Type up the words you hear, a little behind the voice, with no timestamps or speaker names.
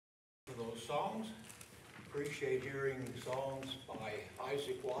songs. Appreciate hearing songs by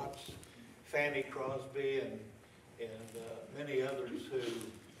Isaac Watts, Fanny Crosby, and many others who,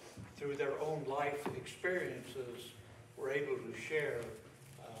 through their own life experiences, were able to share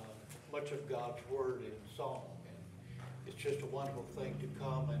much of God's Word in song. And it's just a wonderful thing to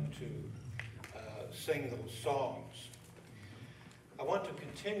come and to sing those songs. I want to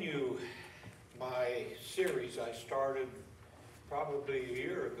continue my series I started probably a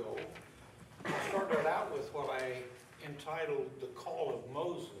year ago. I started out with what I entitled The Call of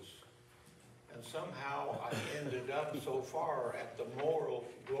Moses, and somehow I ended up so far at the moral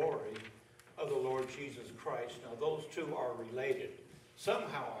glory of the Lord Jesus Christ. Now those two are related.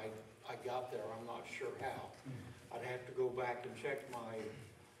 Somehow I got there, I'm not sure how. I'd have to go back and check my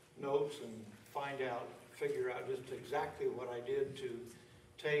notes and figure out just exactly what I did to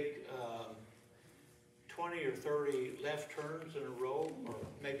take 20 or 30 left turns in a row, or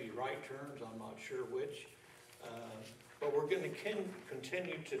maybe right turns, I'm not sure which. But we're going to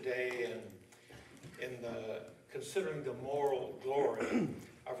continue today in considering the moral glory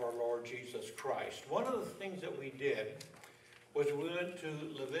of our Lord Jesus Christ. One of the things that we did was we went to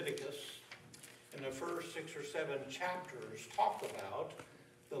Leviticus, and the first 6 or 7 chapters talk about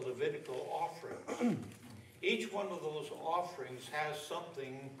the Levitical offerings. Each one of those offerings has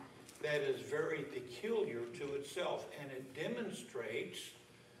something that is very peculiar to itself, and it demonstrates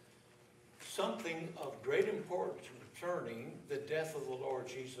something of great importance concerning the death of the Lord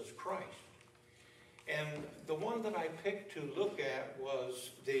Jesus Christ. And the one that I picked to look at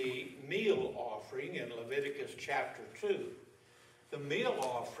was the meal offering in Leviticus chapter 2. The meal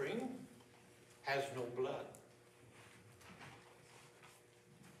offering has no blood.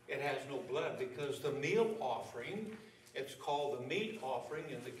 It has no blood because the meal offering, it's called the meat offering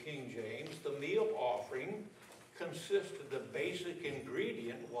in the King James. The meal offering consisted, the basic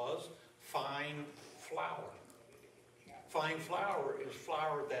ingredient was fine flour. Fine flour is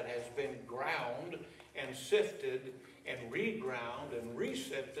flour that has been ground and sifted and reground and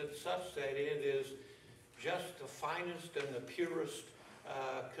resifted such that it is just the finest and the purest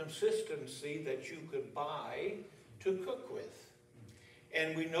consistency that you could buy to cook with.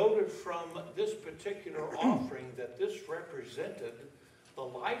 And we noted from this particular offering that this represented the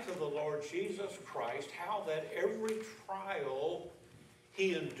life of the Lord Jesus Christ, how that every trial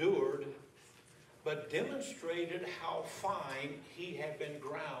he endured, but demonstrated how fine he had been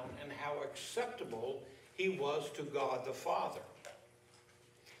ground and how acceptable he was to God the Father.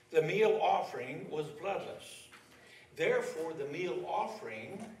 The meal offering was bloodless. Therefore, the meal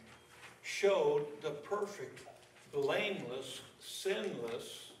offering showed the perfect, blameless,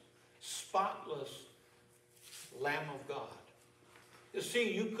 sinless, spotless Lamb of God. You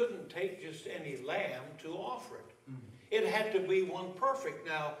see, you couldn't take just any lamb to offer it. It had to be one perfect.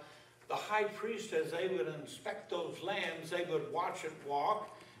 Now, the high priest, as they would inspect those lambs, they would watch it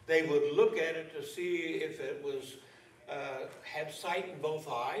walk. They would look at it to see if it was had sight in both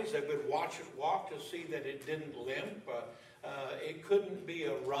eyes. They would watch it walk to see that it didn't limp. It couldn't be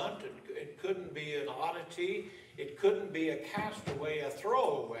a runt. It couldn't be an oddity. It couldn't be a castaway, a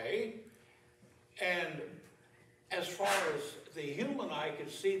throwaway. And as far as the human eye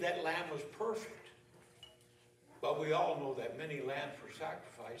could see, that lamb was perfect. But we all know that many lambs were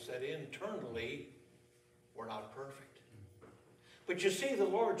sacrificed that internally were not perfect. But you see, the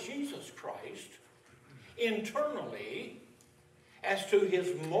Lord Jesus Christ, internally, as to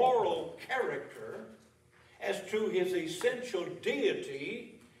his moral character, as to his essential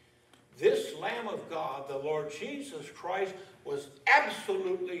deity, this Lamb of God, the Lord Jesus Christ, was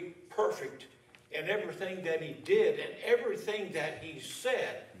absolutely perfect in everything that he did and everything that he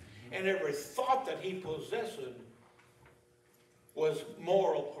said and every thought that he possessed was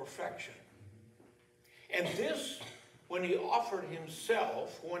moral perfection. And this, when he offered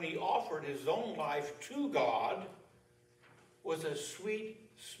himself, when he offered his own life to God, was a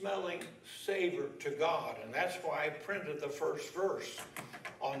sweet-smelling savor to God. And that's why I printed the first verse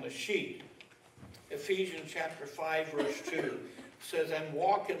on the sheet. Ephesians chapter 5, verse 2 says, "And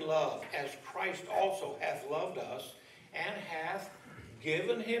walk in love, as Christ also hath loved us, and hath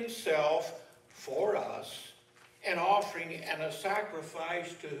given himself for us, an offering and a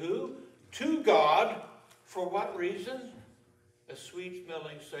sacrifice to who? To God." For what reason? A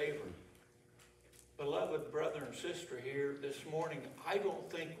sweet-smelling savor. Beloved brother and sister here this morning, I don't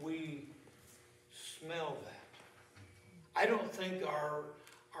think we smell that. I don't think our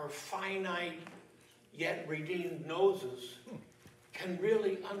finite yet redeemed noses can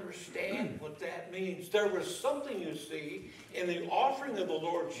really understand what that means. There was something, you see, in the offering of the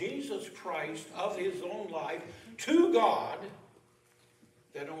Lord Jesus Christ of his own life to God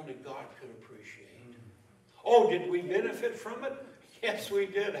that only God could appreciate. Oh, did we benefit from it? Yes, we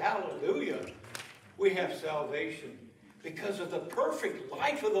did. Hallelujah. We have salvation because of the perfect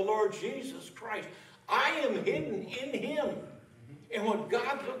life of the Lord Jesus Christ. I am hidden in him. And when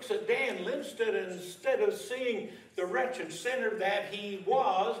God looks at Dan Lindsted, instead of seeing the wretched sinner that he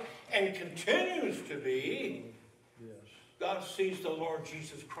was and continues to be, God sees the Lord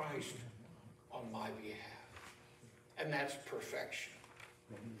Jesus Christ on my behalf. And that's perfection.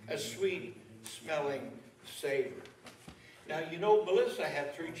 A sweet smelling savor. Now, you know, Melissa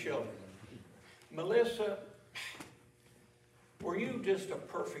had 3 children. Melissa, were you just a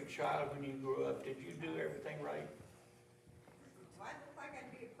perfect child when you grew up? Did you do everything right? Do I look like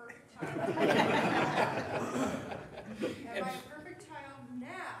I'd be a perfect child? Am I a perfect child?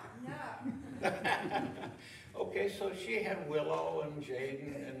 No. Okay, so she had Willow and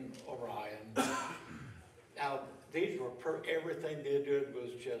Jaden and Orion. Now, these were everything they did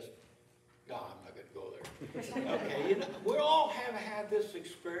was just, no, I'm not going to go there. Okay, you know, we all have had this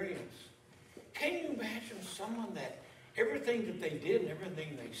experience. Can you imagine someone that everything that they did and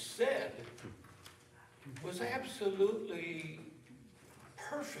everything they said was absolutely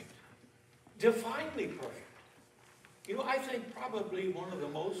perfect, divinely perfect? You know, I think probably one of the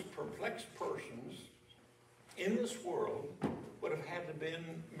most perplexed persons in this world would have had to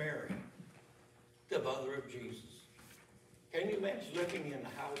been Mary, the mother of Jesus. Can you imagine living in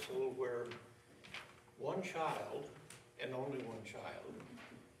a household where one child, and only one child,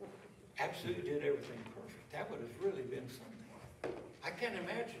 absolutely did everything perfect? That would have really been something. I can't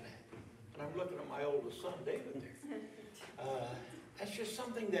imagine that. And I'm looking at my oldest son, David, there. That's just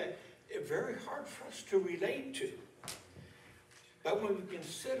something that is very hard for us to relate to. But when we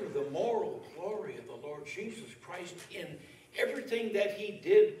consider the moral glory of the Lord Jesus Christ in everything that he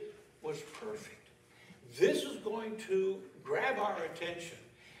did was perfect, this is going to grab our attention.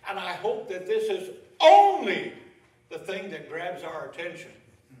 And I hope that this is only the thing that grabs our attention.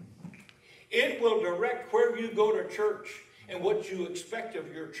 It will direct where you go to church and what you expect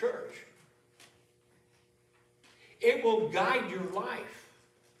of your church. It will guide your life.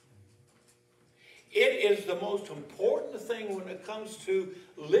 It is the most important thing when it comes to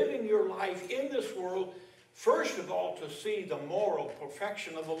living your life in this world. First of all, to see the moral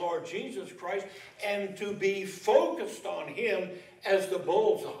perfection of the Lord Jesus Christ and to be focused on him as the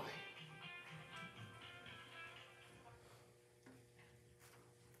bullseye.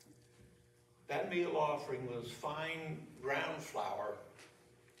 That meal offering was fine ground flour,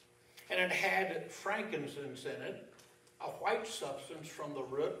 and it had frankincense in it, a white substance from the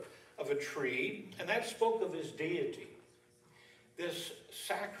root of a tree, and that spoke of his deity. This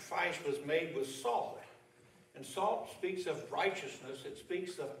sacrifice was made with salt. And salt speaks of righteousness. It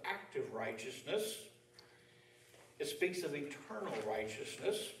speaks of active righteousness. It speaks of eternal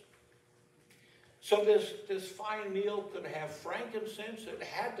righteousness. So this fine meal could have frankincense. It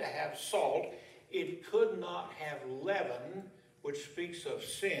had to have salt. It could not have leaven, which speaks of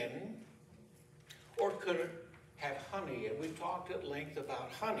sin. Or could it have honey? And we talked at length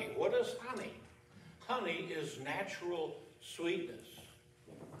about honey. What is honey? Honey is natural sweetness.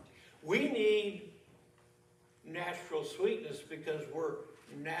 We need natural sweetness because we're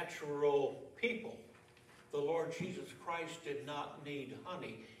natural people. The Lord Jesus Christ did not need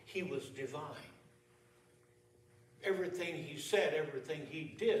honey. He was divine. Everything he said, everything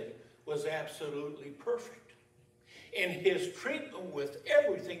he did was absolutely perfect. And his treatment with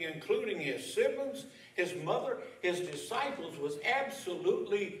everything, including his siblings, his mother, his disciples, was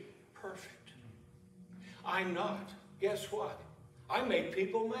absolutely perfect. I'm not. Guess what? I make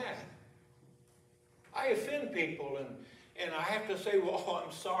people mad. I offend people, and I have to say, well,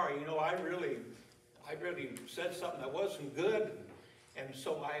 I'm sorry, you know, I really said something that wasn't good, and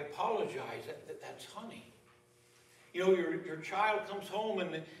so I apologize. That's honey. You know, your child comes home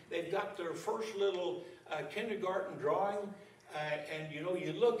and they've got their first little kindergarten drawing, and you know,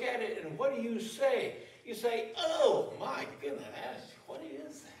 you look at it, and what do you say? You say, oh my goodness, what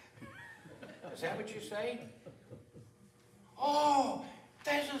is that? Is that what you say? Oh,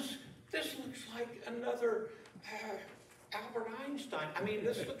 this looks like another Albert Einstein. I mean,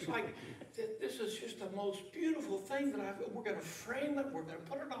 this looks like this is just the most beautiful thing that we're going to frame it. We're going to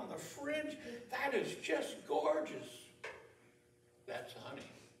put it on the fridge. That is just gorgeous. That's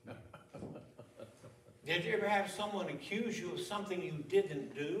honey. Did you ever have someone accuse you of something you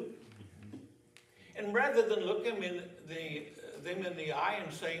didn't do? And rather than look them in the eye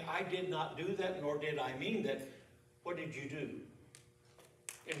and saying, I did not do that, nor did I mean that, what did you do?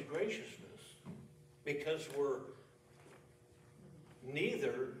 In graciousness. Because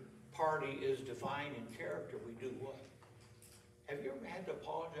neither party is divine in character, we do what? Have you ever had to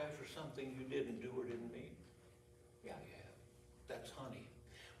apologize for something you didn't do or didn't mean? Yeah, you have. That's honey.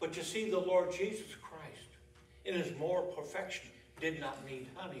 But you see, the Lord Jesus Christ, in his moral perfection, did not need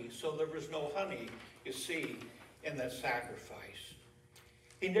honey. So there was no honey, you see, in that sacrifice.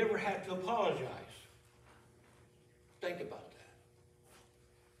 He never had to apologize. Think about that.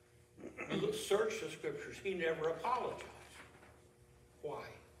 You look, search the scriptures. He never apologized. Why?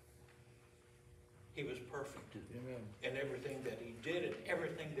 He was perfect. Amen. In everything that he did and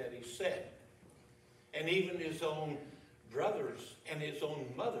everything that he said. And even his own brothers and his own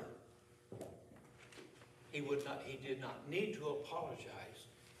mother, he did not need to apologize.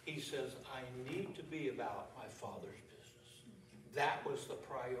 He says, I need to be about my Father's business. That was the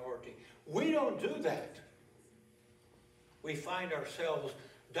priority. We don't do that. We find ourselves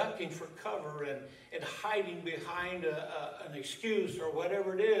ducking for cover and hiding behind an excuse or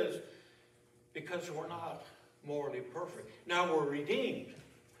whatever it is because we're not morally perfect. Now we're redeemed.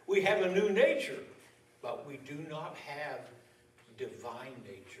 We have a new nature, but we do not have divine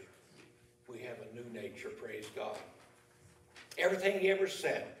nature. We have a new nature, praise God. Everything he ever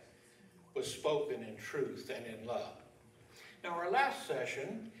said was spoken in truth and in love. Now our last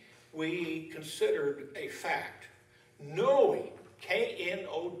session, we considered a fact. Knowing,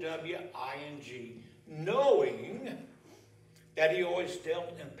 K-N-O-W-I-N-G, knowing that he always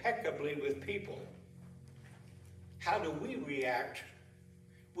dealt impeccably with people. How do we react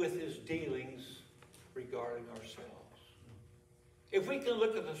with his dealings regarding ourselves? If we can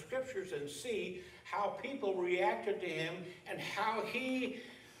look at the scriptures and see how people reacted to him and how he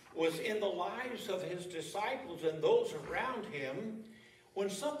was in the lives of his disciples and those around him, when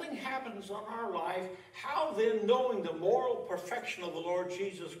something happens in our life, how then, knowing the moral perfection of the Lord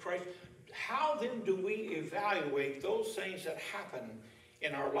Jesus Christ, how then do we evaluate those things that happen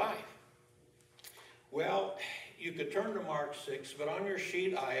in our life? Well, you could turn to Mark 6, but on your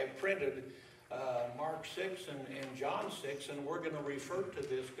sheet I have printed Mark 6 and John 6, and we're going to refer to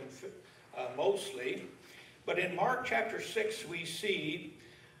this mostly. But in Mark chapter 6, we see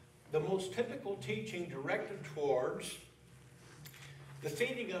the most typical teaching directed towards the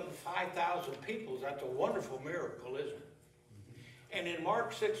feeding of 5,000 people. That's a wonderful miracle, isn't it? And in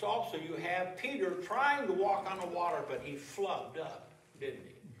Mark 6 also, you have Peter trying to walk on the water, but he flubbed up, didn't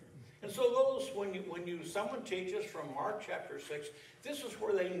he? And so those, when someone teaches from Mark chapter 6, this is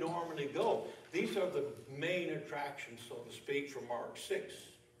where they normally go. These are the main attractions, so to speak, from Mark 6.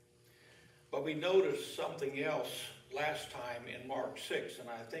 But we noticed something else last time in Mark 6, and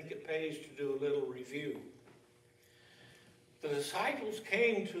I think it pays to do a little review. The disciples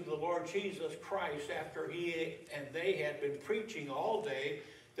came to the Lord Jesus Christ after he and they had been preaching all day.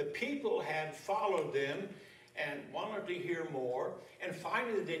 The people had followed them and wanted to hear more. And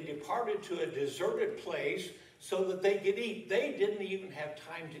finally they departed to a deserted place so that they could eat. They didn't even have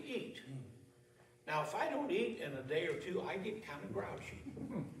time to eat. Now, if I don't eat in a day or two, I get kind of grouchy.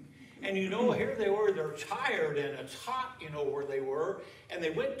 And you know, here they were, they're tired and it's hot, you know, where they were. And they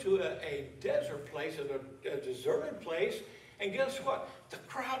went to a desert place, a deserted place. And guess what? The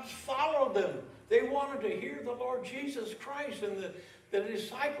crowds followed them. They wanted to hear the Lord Jesus Christ. And the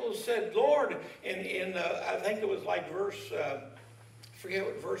disciples said, Lord, in I think it was like verse, forget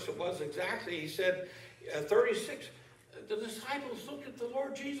what verse it was exactly. He said, 36, the disciples looked at the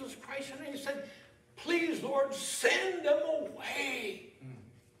Lord Jesus Christ and he said, please, Lord, send them away.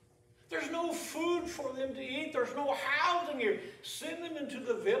 There's no food for them to eat. There's no housing here. Send them into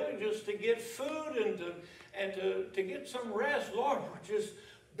the villages to get food and to get some rest. Lord, we're just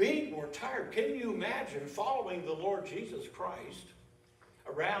beat. We're tired. Can you imagine following the Lord Jesus Christ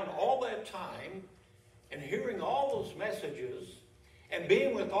around all that time and hearing all those messages and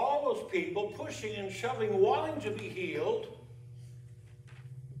being with all those people, pushing and shoving, wanting to be healed?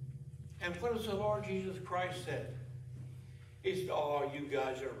 And what does the Lord Jesus Christ say? He said, oh, you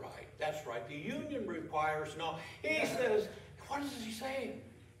guys are right. That's right. The union requires no. He says, what does he say?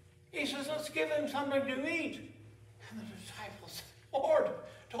 He says, let's give them something to eat. And the disciples said, Lord,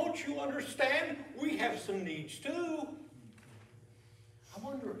 don't you understand? We have some needs too. I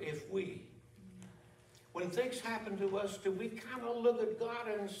wonder if we, when things happen to us, do we kind of look at God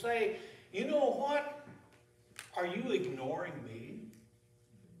and say, you know what? Are you ignoring me?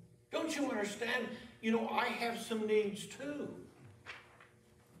 Don't you understand? You know, I have some needs too.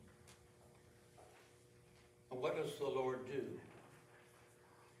 And what does the Lord do?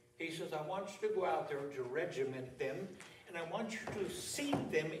 He says, I want you to go out there to regiment them, and I want you to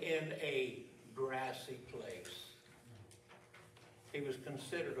seat them in a grassy place. He was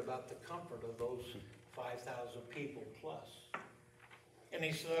considered about the comfort of those 5,000 people plus. And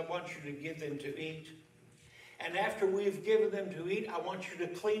he said, I want you to give them to eat. And after we've given them to eat, I want you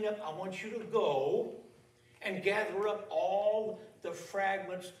to clean up. I want you to go and gather up all the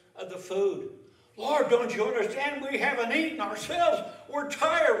fragments of the food. Lord, don't you understand? We haven't eaten ourselves. We're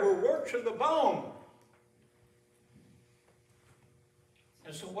tired. We're worked to the bone.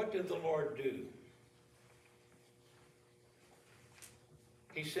 And so what did the Lord do?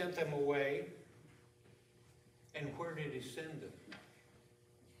 He sent them away. And where did he send them?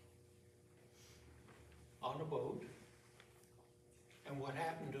 On a boat. And what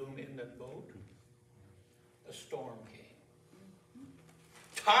happened to them in that boat? A storm came.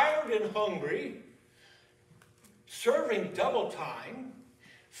 Tired and hungry, serving double time,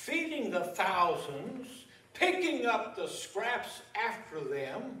 feeding the thousands, picking up the scraps after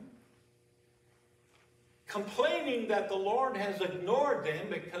them, complaining that the Lord has ignored them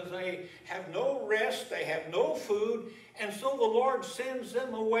because they have no rest, they have no food, and so the Lord sends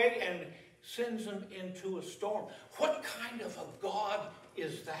them away and sends them into a storm. What kind of a God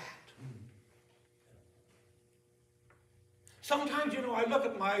is that? Sometimes, I look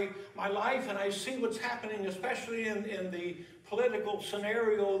at my life and I see what's happening, especially in the political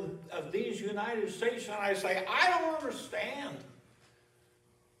scenario of these United States, and I say, I don't understand.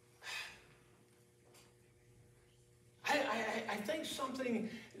 I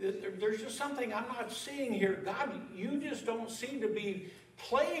think there's just something I'm not seeing here. God, you just don't seem to be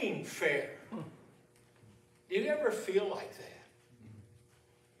playing fair. Do you ever feel like that?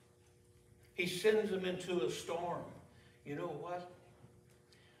 He sends them into a storm. You know what?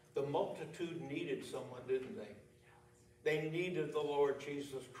 The multitude needed someone, didn't they? They needed the Lord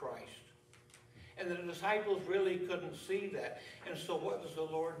Jesus Christ. And the disciples really couldn't see that. And so what does the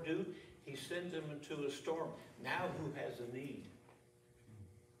Lord do? He sends them into a storm. Now who has a need?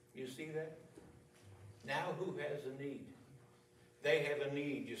 You see that? Now who has a need? They have a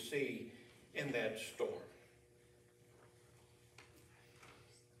need, you see, in that storm.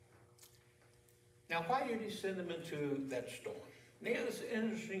 Now, why did he send them into that storm? Now, this is an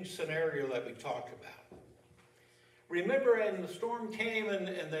interesting scenario that we talked about. Remember, and the storm came, and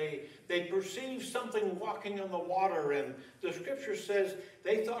they perceived something walking on the water, and the scripture says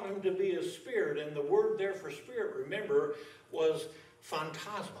they thought him to be a spirit, and the word there for spirit, remember, was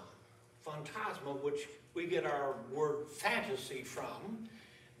phantasma. Phantasma, which we get our word fantasy from.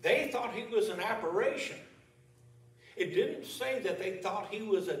 They thought he was an apparition. It didn't say that they thought he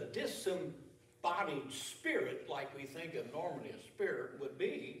was a disembodied spirit, like we think of normally a spirit would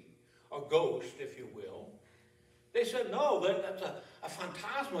be, a ghost, if you will. They said, no, that's a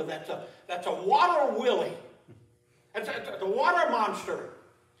phantasma. That's a water willy. That's a water monster.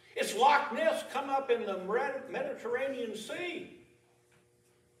 It's Loch Ness come up in the Mediterranean Sea.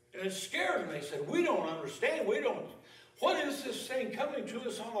 And it scared them. They said, we don't understand. What is this thing coming to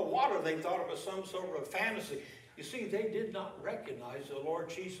us on the water? They thought it was some sort of a fantasy. You see, they did not recognize the Lord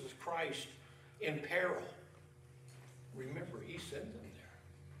Jesus Christ in peril. Remember, he sent them there.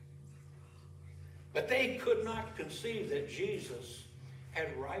 But they could not conceive that Jesus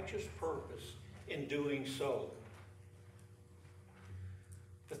had righteous purpose in doing so.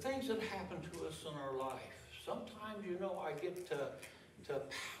 The things that happen to us in our life, sometimes, I get to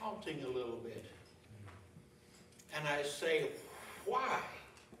pouting a little bit. And I say, why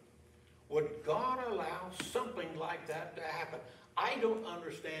would God allow something like that to happen? I don't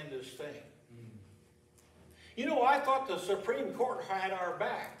understand this thing. I thought the Supreme Court had our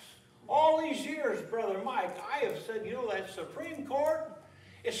backs. All these years, Brother Mike, I have said, that Supreme Court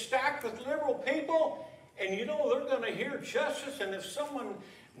is stacked with liberal people, and they're going to hear justice, and if someone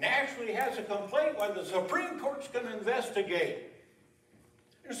naturally has a complaint, the Supreme Court's going to investigate.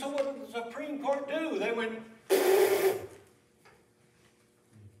 And so what did the Supreme Court do? They went,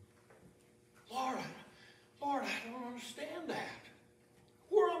 Lord, I don't understand that.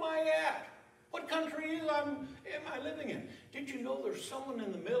 Where am I at? What country am I living in? Did you know there's someone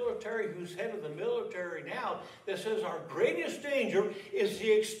in the military who's head of the military now that says our greatest danger is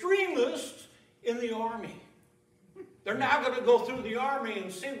the extremists in the army? They're now going to go through the army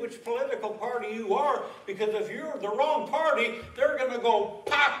and see which political party you are, because if you're the wrong party, they're going to go,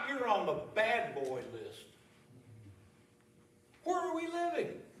 pop, you're on the bad boy list. Where are we living?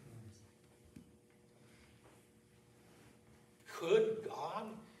 Could God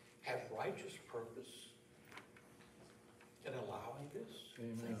have righteous purpose in allowing this?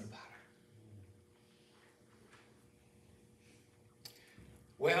 Amen. Think about it.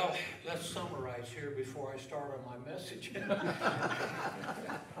 Well, let's summarize here before I start on my message.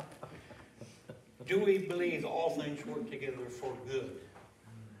 Do we believe all things work together for good?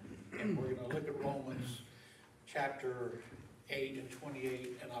 And we're going to look at Romans chapter 8 and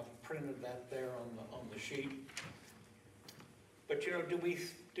 28, and I've printed that there on the sheet. But you know, do we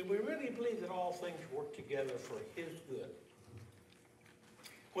really believe that all things work together for His good?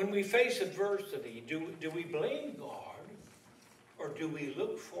 When we face adversity, do we blame God, or do we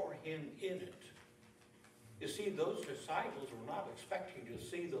look for Him in it? You see, those disciples were not expecting to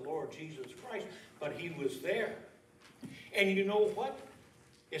see the Lord Jesus Christ, but He was there. And you know what?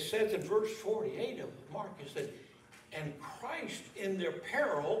 It says in verse 48 of Mark, it said, and Christ in their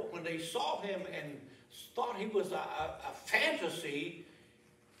peril, when they saw Him and thought He was a fantasy,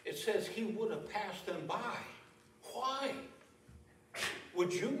 it says He would have passed them by. Why?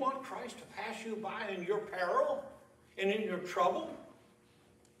 Would you want Christ to pass you by in your peril and in your trouble?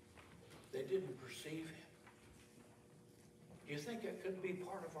 They didn't perceive Him. Do you think it could be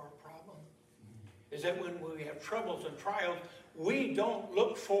part of our problem? Is that when we have troubles and trials, we don't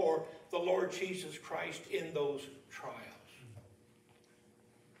look for the Lord Jesus Christ in those trials.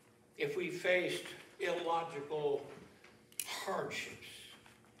 If we faced illogical hardships,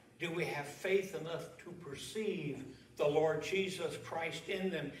 do we have faith enough to perceive the Lord Jesus Christ in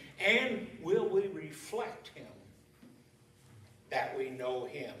them? And will we reflect Him, that we know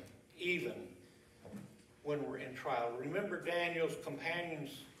Him, even when we're in trial? Remember Daniel's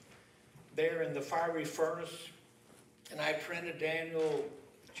companions there in the fiery furnace? And I printed Daniel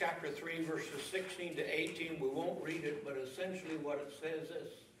chapter 3, verses 16 to 18. We won't read it, but essentially what it says is,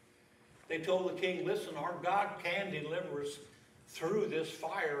 they told the king, listen, our God can deliver us through this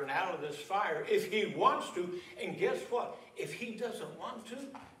fire and out of this fire if He wants to. And guess what? If He doesn't want to,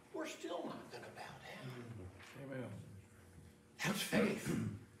 we're still not going to bow down. Amen. That's faith.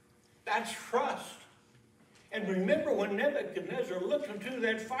 That's trust. And remember when Nebuchadnezzar looked into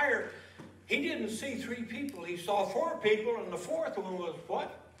that fire, he didn't see 3 people. He saw 4 people, and the 4th one was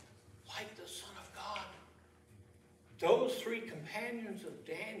what? Like the Son of God. Those 3 companions of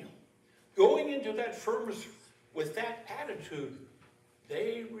Daniel, going into that furnace with that attitude,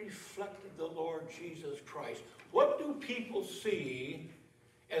 they reflected the Lord Jesus Christ. What do people see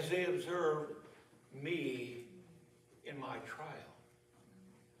as they observe me in my trial?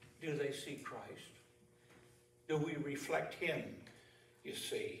 Do they see Christ? Do we reflect Him? You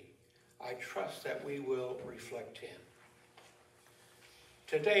see, I trust that we will reflect Him.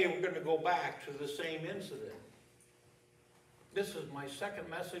 Today we're going to go back to the same incident. This is my second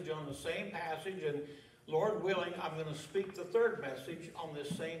message on the same passage, and Lord willing, I'm going to speak the third message on this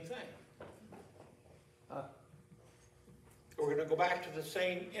same thing. We're going to go back to the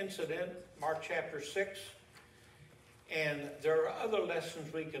same incident, Mark chapter 6. And there are other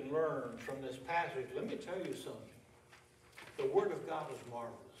lessons we can learn from this passage. Let me tell you something. The Word of God is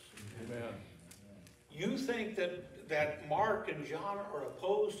marvelous. Amen. You think that Mark and John are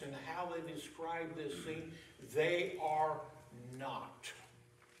opposed in how they describe this scene? They are not.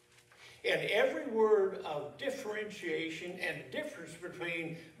 And every word of differentiation and difference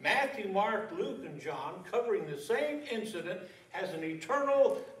between Matthew, Mark, Luke, and John, covering the same incident, has an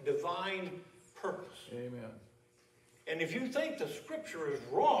eternal divine purpose. Amen. And if you think the Scripture is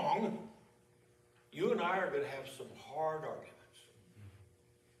wrong, you and I are going to have some hard arguments.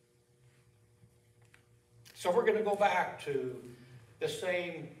 So we're going to go back to the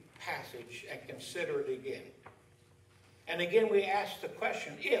same passage and consider it again. And again, we ask the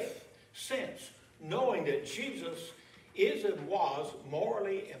question, if, since, knowing that Jesus is and was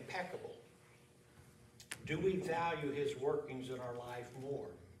morally impeccable, do we value His workings in our life more?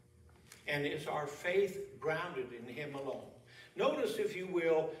 And is our faith grounded in Him alone? Notice, if you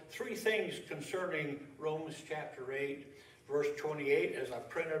will, 3 things concerning Romans chapter 8, verse 28, as I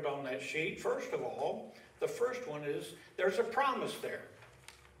printed on that sheet. First of all, the first one is there's a promise there.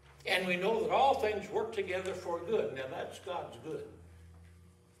 And we know that all things work together for good. Now, that's God's good.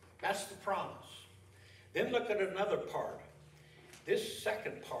 That's the promise. Then look at another part. This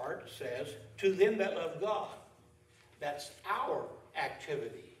second part says, to them that love God. That's our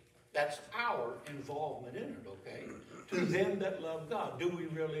activity. That's our involvement in it, okay? To them that love God. Do we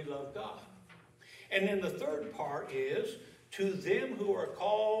really love God? And then the third part is, to them who are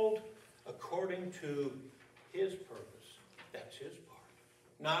called according to His purpose. That's His part.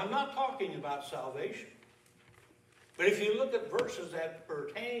 Now, I'm not talking about salvation. But if you look at verses that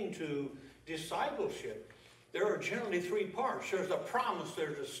pertain to discipleship, there are generally 3 parts. There's a promise,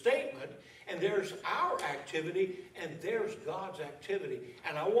 there's a statement, and there's our activity, and there's God's activity.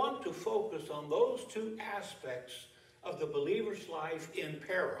 And I want to focus on those 2 aspects of the believer's life in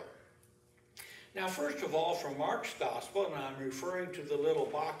peril. Now, first of all, from Mark's Gospel, and I'm referring to the little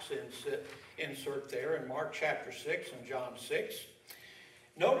box insert there in Mark chapter 6 and John 6.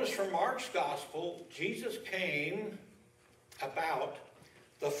 Notice from Mark's Gospel, Jesus came about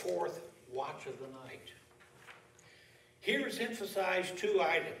the fourth watch of the night. Here is emphasized two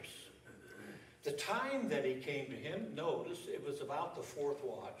items. The time that he came to him, notice it was about the fourth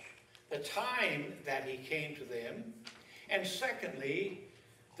watch. The time that he came to them. And secondly,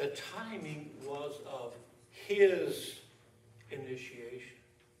 the timing was of his initiation.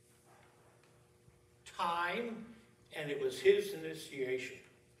 Time, and it was his initiation.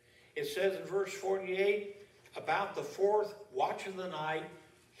 It says in verse 48, about the fourth watch of the night,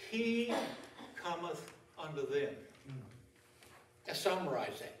 he cometh unto them. To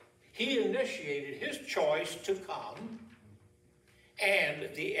summarize that, he initiated his choice to come, and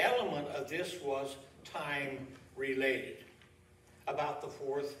the element of this was time related, about the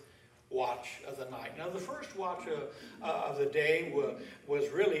fourth watch of the night. Now, the first watch of the day was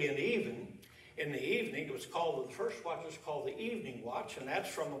really in the evening. It was called, the first watch was called the evening watch, and that's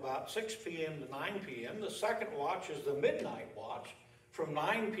from about 6 p.m. to 9 p.m. The second watch is the midnight watch, from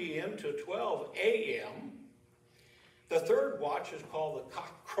 9 p.m. to 12 a.m. The third watch is called the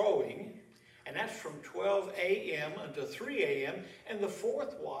cock crowing, and that's from 12 a.m. until 3 a.m. And the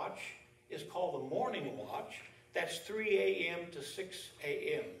fourth watch is called the morning watch. That's 3 a.m. to 6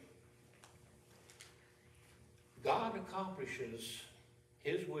 a.m. God accomplishes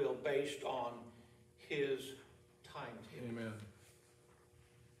his will based on his timetable. Amen.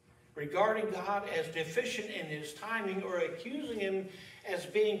 Regarding God as deficient in his timing or accusing him as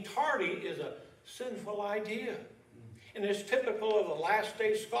being tardy is a sinful idea. And it's typical of the last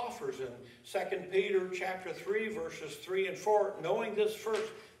day scoffers in 2 Peter chapter 3, verses 3 and 4. Knowing this first,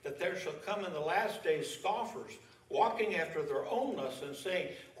 that there shall come in the last days scoffers, walking after their own lusts, and saying,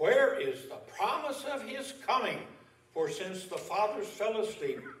 where is the promise of his coming? For since the fathers fell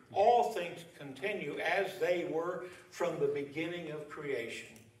asleep, all things continue as they were from the beginning of creation.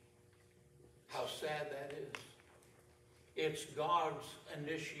 How sad that is. It's God's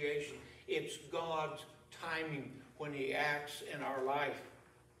initiation. It's God's timing when he acts in our life.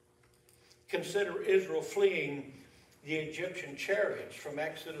 Consider Israel fleeing the Egyptian chariots from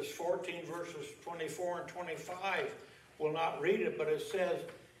Exodus 14 verses 24 and 25. We'll not read it, but it says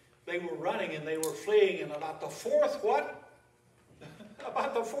they were running and they were fleeing, and about the fourth what?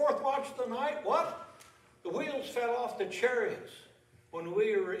 About the fourth watch of the night, what? The wheels fell off the chariots. When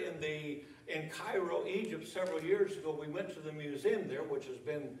we were in Cairo, Egypt several years ago, we went to the museum there, which has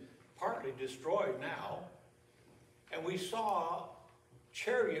been partly destroyed now, and we saw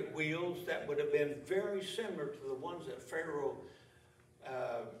chariot wheels that would have been very similar to the ones that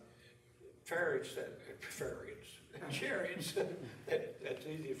chariots, that's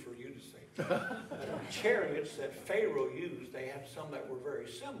easy for you to say. Chariots that Pharaoh used, they had some that were very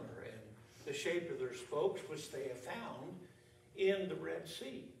similar in the shape of their spokes, which they have found in the Red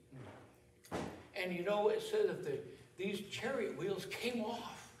Sea. And you know, it said that these chariot wheels came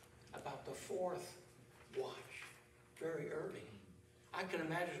off about the fourth watch, very early. I can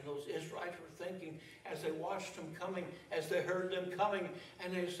imagine those Israelites were thinking as they watched them coming, as they heard them coming,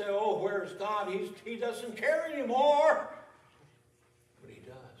 and they say, oh, where's God? He doesn't care anymore. But he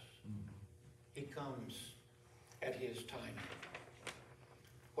does. He comes at his timing.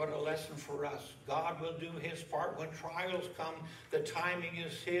 What a lesson for us. God will do his part. When trials come, the timing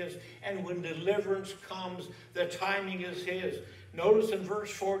is his. And when deliverance comes, the timing is his. Notice in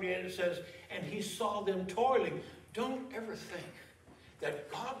verse 48 it says, and he saw them toiling. Don't ever think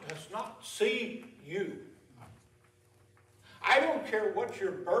that God does not see you. I don't care what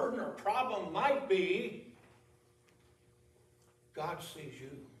your burden or problem might be. God sees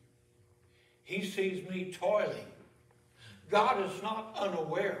you. He sees me toiling. God is not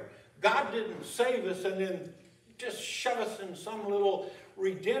unaware. God didn't save us and then just shove us in some little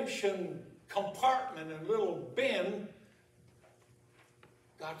redemption compartment and little bin.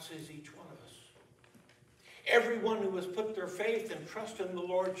 God sees each one of us. Everyone who has put their faith and trust in the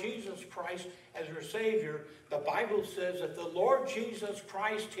Lord Jesus Christ as their Savior, the Bible says that the Lord Jesus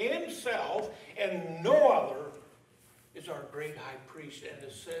Christ himself and no other is our great high priest. And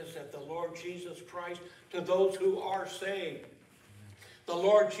it says that the Lord Jesus Christ, to those who are saved, the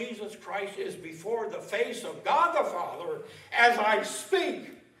Lord Jesus Christ is before the face of God the Father as I speak.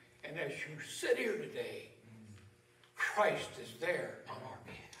 And as you sit here today, Christ is there on our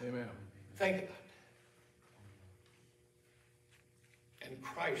behalf. Amen. Think about that. And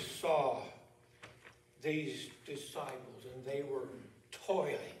Christ saw these disciples and they were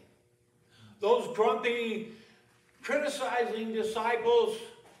toiling. Those grumpy, criticizing disciples,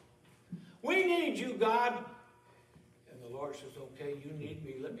 we need you, God. And the Lord says, okay, you need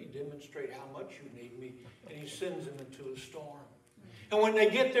me. Let me demonstrate how much you need me. And he sends them into a storm. And when they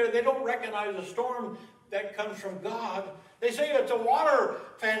get there, they don't recognize the storm. that comes from God, they say it's a water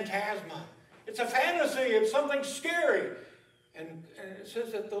phantasma. It's a fantasy. It's something scary. And it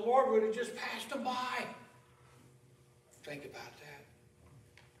says that the Lord would have just passed them by. Think about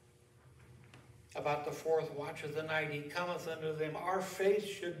that. About the fourth watch of the night, he cometh unto them. Our faith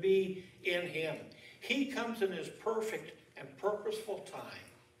should be in him. He comes in his perfect and purposeful time.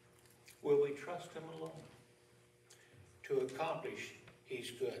 Will we trust him alone to accomplish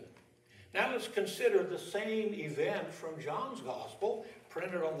his good? Now let's consider the same event from John's Gospel,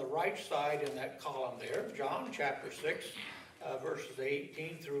 printed on the right side in that column there. John chapter 6, verses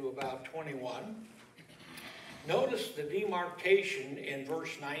 18 through about 21. Notice the demarcation in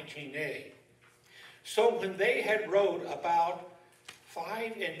verse 19a. So when they had rowed about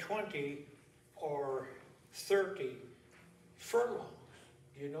 5 and 20 or 30 furlongs,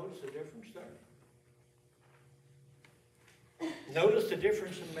 do you notice the difference there? Notice the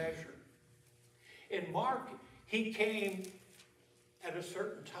difference in measure. In Mark, he came at a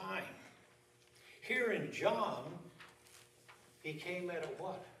certain time. Here in John, he came at a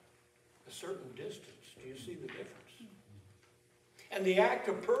what? A certain distance. Do you see the difference? And the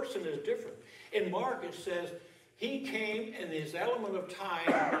active person is different. In Mark, it says, he came in his element of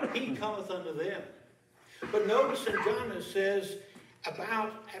time, he cometh unto them. But notice in John it says,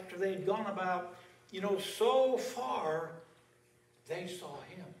 about, after they'd gone about, so far, they saw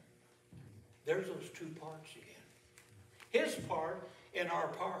him. There's those two parts again. His part and our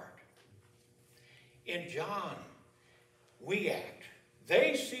part. In John, we act.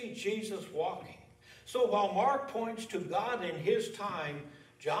 They see Jesus walking. So while Mark points to God in his time,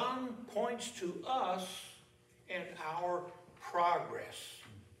 John points to us and our progress.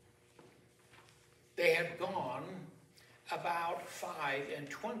 They had gone about 5 and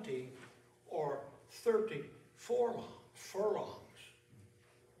 20 or 30 furlongs.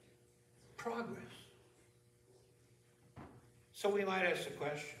 Progress. So we might ask the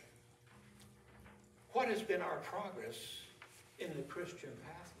question, what has been our progress in the Christian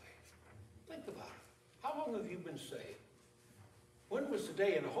pathway? Think about it. How long have you been saved? When was the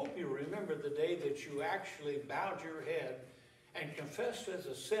day, and I hope you remember the day that you actually bowed your head and confessed as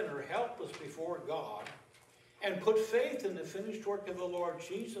a sinner, helpless before God, and put faith in the finished work of the Lord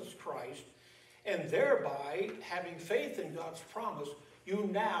Jesus Christ, and thereby, having faith in God's promise, you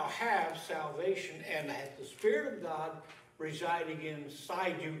now have salvation and have the Spirit of God residing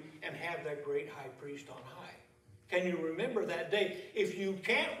inside you and have that great high priest on high. Can you remember that day? If you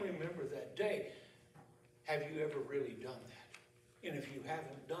can't remember that day, have you ever really done that? And if you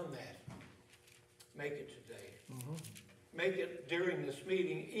haven't done that, make it today. Mm-hmm. Make it during this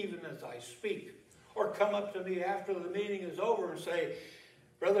meeting, even as I speak. Or come up to me after the meeting is over and say,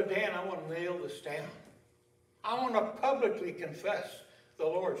 Brother Dan, I want to nail this down. I want to publicly confess the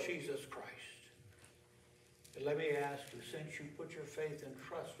Lord Jesus Christ. But let me ask you, since you put your faith and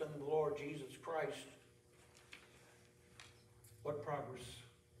trust in the Lord Jesus Christ, what progress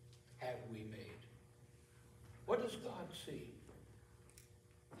have we made? What does God see?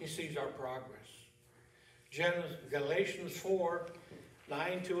 He sees our progress. Galatians 4,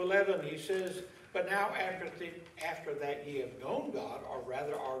 9 to 11, he says, but now after that ye have known God, or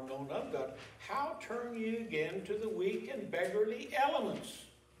rather are known of God, how turn ye again to the weak and beggarly elements?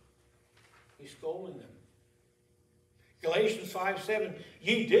 He's scolding them. Galatians 5, 7,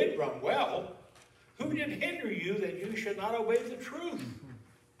 ye did run well. Who did hinder you that you should not obey the truth?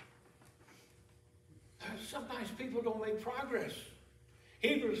 Sometimes people don't make progress.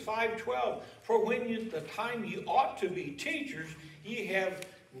 Hebrews 5:12, for when the time ye ought to be teachers, ye have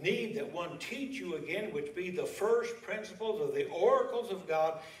need that one teach you again, which be the first principles of the oracles of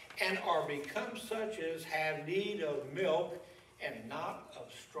God, and are become such as have need of milk and not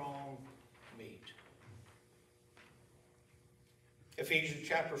of strong meat. Ephesians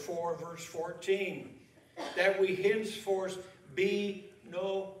chapter 4, verse 14, that we henceforth be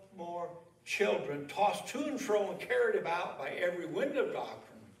no more children, tossed to and fro and carried about by every wind of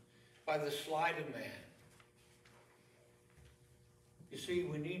doctrine, by the sleight of man. You see,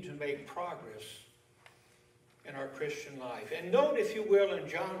 we need to make progress in our Christian life. And note, if you will, in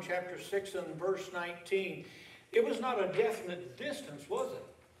John chapter 6 and verse 19, it was not a definite distance, was it?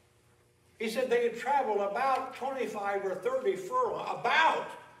 He said they had traveled about 25 or 30 furlongs. About.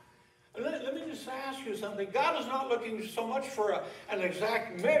 Let me just ask you something. God is not looking so much for an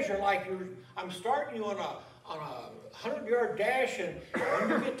exact measure like I'm starting you on a 100-yard dash, and when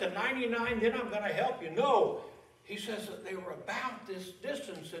you get to 99, then I'm going to help you. No. He says that they were about this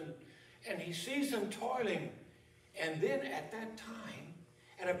distance, and he sees them toiling. And then at that time,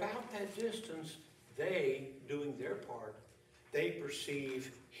 at about that distance, they, doing their part, they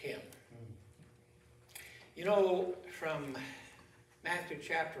perceive him. You know, from Matthew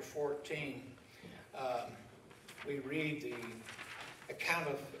chapter 14, we read the account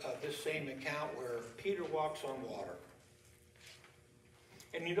of this same account where Peter walks on water.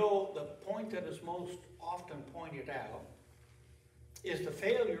 And you know, the point that is most often pointed out is the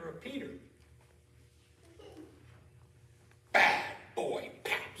failure of Peter. Bad boy,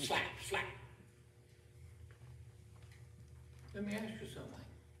 pat, slap, slap. Let me ask you something.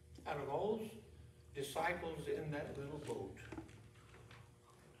 Out of those disciples in that little boat,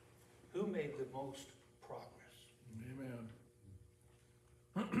 who made the most progress? Amen.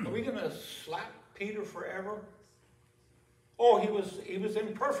 Are we going to slap Peter forever? Oh, he was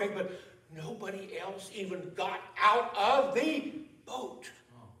imperfect, but nobody else even got out of the boat.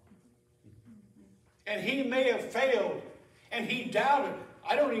 And he may have failed, and he doubted.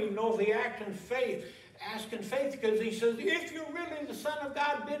 I don't even know if he acted in faith, asked in faith, because he says, if you're really the Son of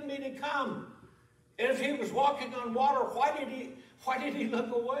God, bid me to come. And if he was walking on water, why did he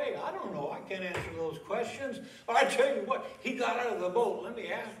look away? I don't know. I can't answer those questions. But I tell you what, he got out of the boat. Let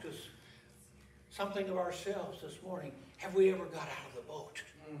me ask us something of ourselves this morning. Have we ever got out of the boat?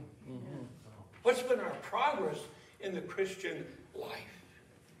 Mm-hmm. What's been our progress in the Christian life?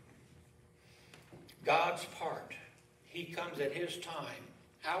 God's part. He comes at his time.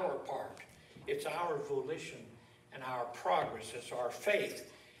 Our part. It's our volition and our progress. It's our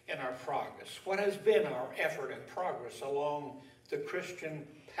faith and our progress. What has been our effort and progress along the Christian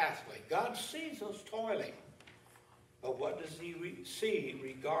pathway? God sees us toiling. But what does he see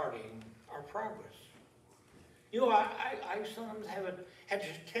regarding our progress? You know, I sometimes have a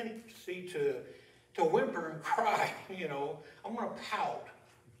tendency to whimper and cry, you know. I'm going to pout.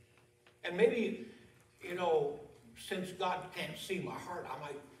 And maybe, you know, since God can't see my heart, I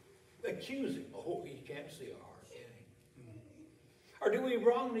might accuse him. Oh, he can't see our heart, can he? Or do we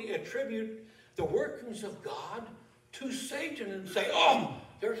wrongly attribute the workings of God to Satan and say, oh,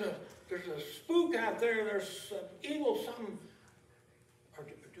 there's a spook out there, there's evil, something. Or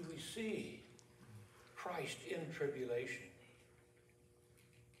do we see Christ in tribulation?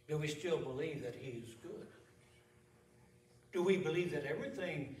 Do we still believe that he is good? Do we believe that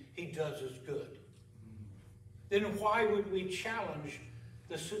everything he does is good? Then why would we challenge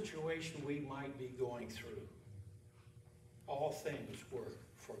the situation we might be going through? All things work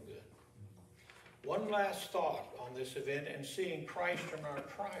for good. One last thought on this event and seeing Christ in our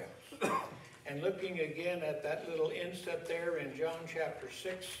trials. And looking again at that little inset there in John chapter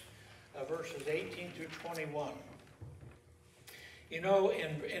 6, verses 18 through 21. You know,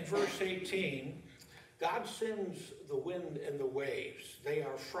 in verse 18, God sends the wind and the waves. They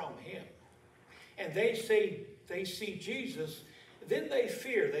are from him. And they see Jesus, then they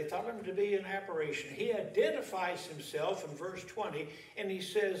fear. They thought him to be an apparition. He identifies himself in verse 20, and he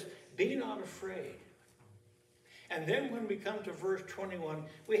says, be not afraid. And then when we come to verse 21,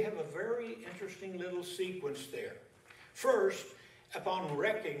 we have a very interesting little sequence there. First, upon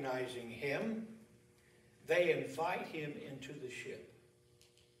recognizing him, they invite him into the ship.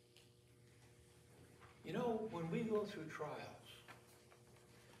 You know, when we go through trials,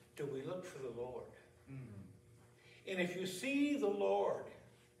 do we look for the Lord? Mm-hmm. And if you see the Lord,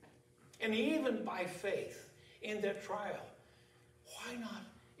 and even by faith in that trial, why not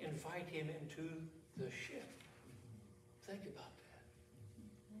invite him into the ship? Think about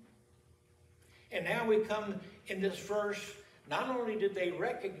that. And now we come in this verse, not only did they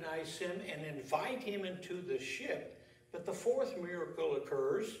recognize him and invite him into the ship, but the fourth miracle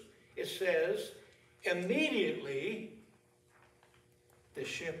occurs. It says, immediately the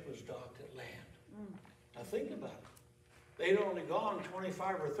ship was docked at land. Now think about it. They'd only gone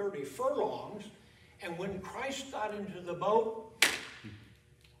 25 or 30 furlongs, and when Christ got into the boat,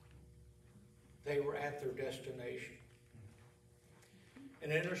 they were at their destination.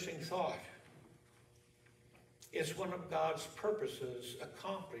 An interesting thought. It's one of God's purposes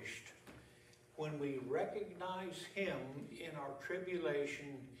accomplished when we recognize him in our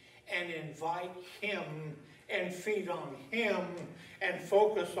tribulation and invite him and feed on him and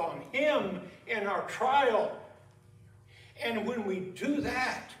focus on him in our trial. And when we do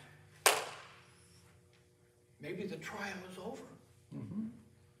that, maybe the trial is over. Mm-hmm.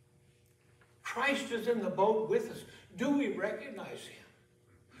 Christ is in the boat with us. Do we recognize him?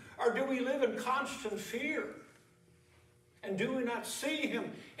 Or do we live in constant fear? And do we not see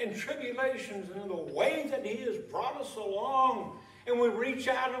him in tribulations and in the way that he has brought us along? And we reach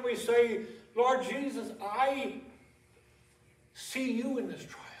out and we say, Lord Jesus, I see you in this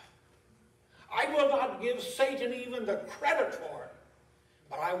trial. I will not give Satan even the credit for it,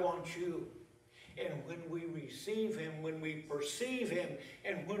 but I want you. And when we receive Him, when we perceive Him,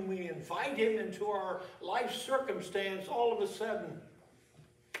 and when we invite Him into our life circumstance, all of a sudden,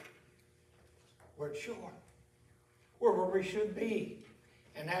 we're at shore. We're where we should be.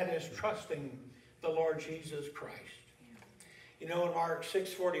 And that is trusting the Lord Jesus Christ. You know, in Mark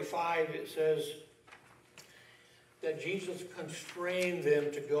 6:45, it says that Jesus constrained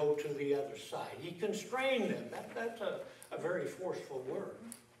them to go to the other side. He constrained them. That's a very forceful word.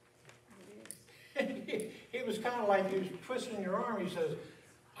 It was kind of like he was twisting your arm. He says,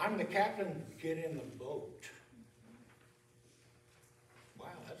 I'm the captain, get in the boat. Wow,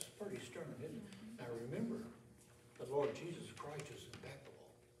 that's pretty stern, isn't it? Now remember, the Lord Jesus Christ is impeccable.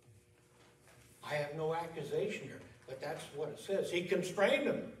 I have no accusation here, but that's what it says. He constrained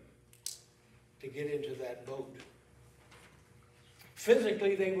them to get into that boat.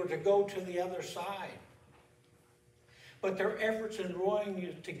 Physically, they were to go to the other side. But their efforts in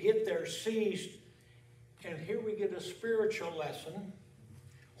rowing to get there ceased. And here we get a spiritual lesson.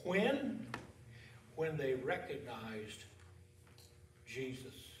 When? When they recognized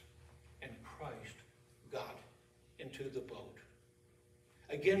Jesus and Christ got into the boat.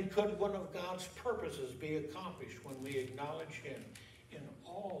 Again, could one of God's purposes be accomplished when we acknowledge Him in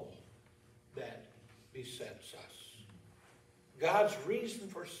all that besets us? God's reason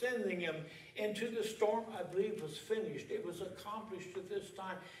for sending Him into the storm, I believe, was finished. It was accomplished at this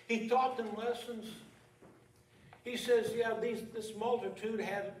time. He taught them lessons. He says, yeah, this multitude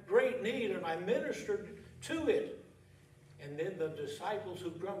had great need, and I ministered to it. And then the disciples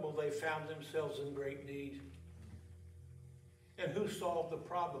who grumbled, they found themselves in great need. And who solved the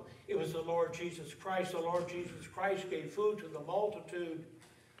problem? It was the Lord Jesus Christ. The Lord Jesus Christ gave food to the multitude.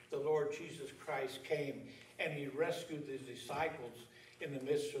 The Lord Jesus Christ came and He rescued His disciples in the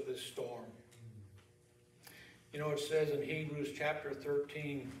midst of this storm. You know, it says in Hebrews chapter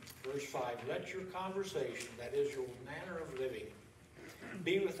 13, verse 5, let your conversation, that is your manner of living,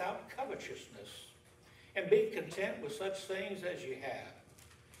 be without covetousness, and be content with such things as you have.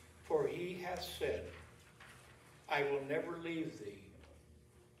 For He hath said, I will never leave thee,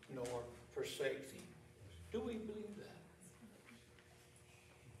 nor forsake thee. Do we believe that?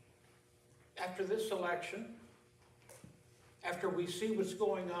 After this election, after we see what's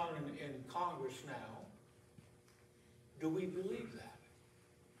going on in Congress now, do we believe that?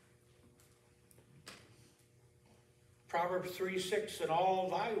 Proverbs 3:6, in all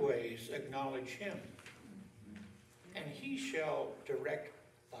thy ways acknowledge Him, and He shall direct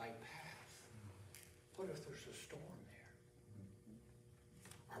thy path. What if there's a storm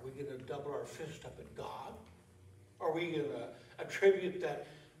there? Are we going to double our fist up at God? Are we going to attribute that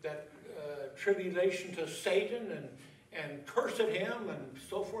tribulation to Satan and curse at Him and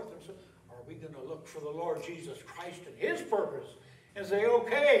so forth and so on? Are we going to look for the Lord Jesus Christ and His purpose and say,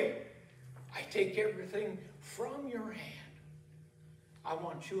 okay, I take everything from your hand. I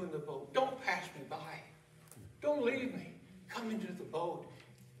want you in the boat. Don't pass me by. Don't leave me. Come into the boat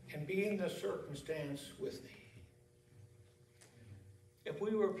and be in this circumstance with me. If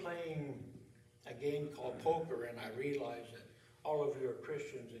we were playing a game called poker, and I realize that all of you are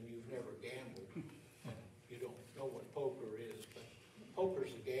Christians and you've never gambled, and you don't know what poker is, but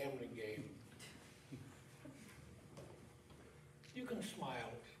poker's a gambling game. You can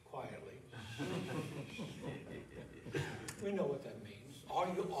smile quietly. We know what that means. Are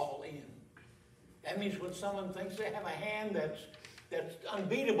you all in? That means when someone thinks they have a hand that's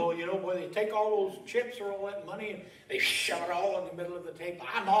unbeatable, you know, where they take all those chips or all that money and they shove it all in the middle of the table.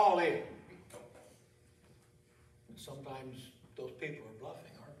 I'm all in. And sometimes those people are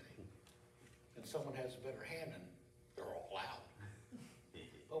bluffing, aren't they? And someone has a better hand and they're all out.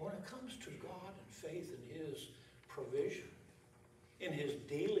 But when it comes to God and faith in His provision, in His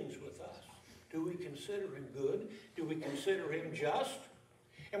dealings with us, do we consider Him good? Do we consider Him just?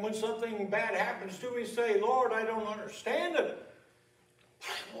 And when something bad happens, do we say, Lord, I don't understand it, but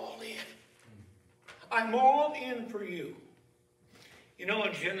I'm all in. I'm all in for you. You know,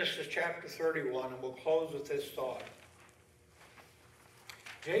 in Genesis chapter 31, and we'll close with this thought,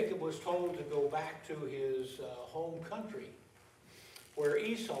 Jacob was told to go back to his home country where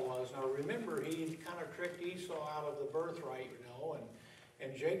Esau was. Now remember, he kind of tricked Esau out of the birthright, you know,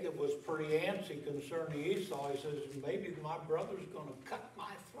 and Jacob was pretty antsy concerning Esau. He says, maybe my brother's going to cut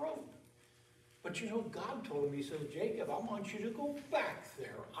my throat. But you know, God told him, He says, Jacob, I want you to go back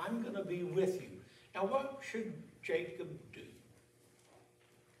there. I'm going to be with you. Now what should Jacob do?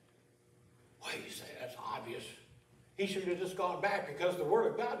 Well, you say, that's obvious. He should have just gone back because the Word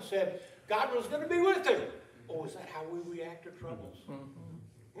of God said God was going to be with him. Oh, is that how we react to troubles?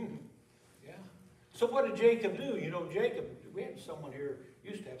 Mm-hmm. Yeah. So what did Jacob do? You know, Jacob, we had someone here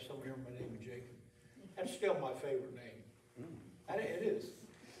Used to have someone here by the name of Jacob. That's still my favorite name. It is.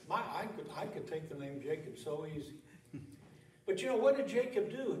 I could take the name Jacob so easy. But you know, what did Jacob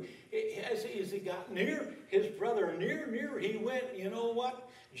do? As he got near his brother, near, he went, you know what?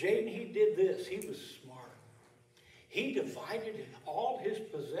 Jaden, he did this. He was smart. He divided all his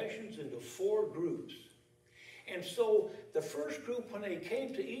possessions into 4 groups. And so the first group, when they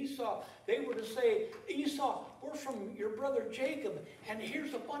came to Esau, they were to say, Esau, we're from your brother Jacob, and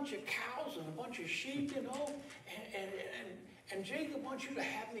here's a bunch of cows and a bunch of sheep, you know, and Jacob wants you to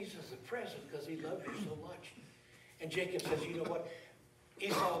have these as a present because he loves you so much. And Jacob says, you know what?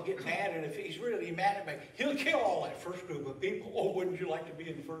 Esau will get mad, and if he's really mad at me, he'll kill all that first group of people. Oh, wouldn't you like to be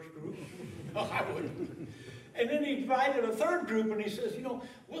in the first group? No, I wouldn't. And then he divided a 3rd group, and he says, you know,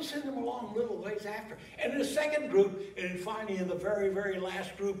 we'll send them along a little ways after. And in the 2nd group, and then finally in the very, very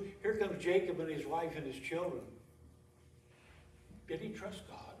last group, here comes Jacob and his wife and his children. Did he trust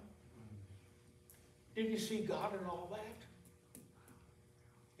God? Did he see God in all that?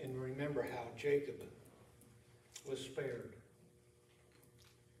 And remember how Jacob was spared.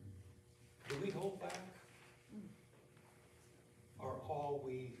 Do we hold back? Or are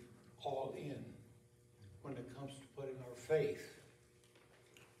we all in when it comes to putting our faith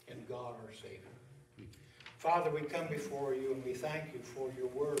in God our Savior? Father, we come before you and we thank you for your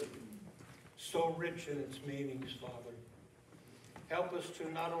word, so rich in its meanings, Father. Help us to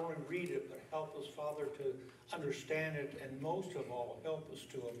not only read it, but help us, Father, to understand it, and most of all, help us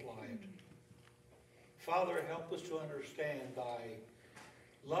to apply it. Father, help us to understand thy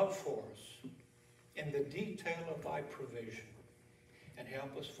love for us in the detail of thy provision. And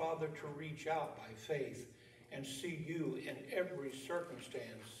help us, Father, to reach out by faith and see you in every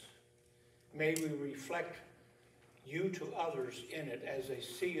circumstance. May we reflect you to others in it as they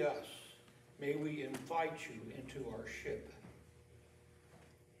see us. May we invite you into our ship.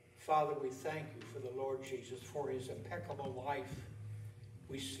 Father, we thank you for the Lord Jesus, for his impeccable life.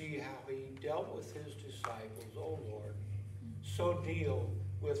 We see how he dealt with his disciples. Oh Lord, so deal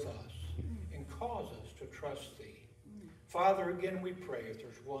with us and cause us to trust thee. Father, again we pray, if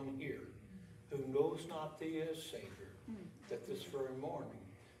there's one here who knows not thee as Savior, that this very morning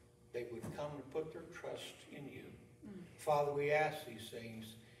they would come and put their trust in you. Father, we ask these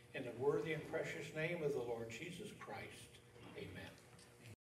things in the worthy and precious name of the Lord Jesus Christ. Amen.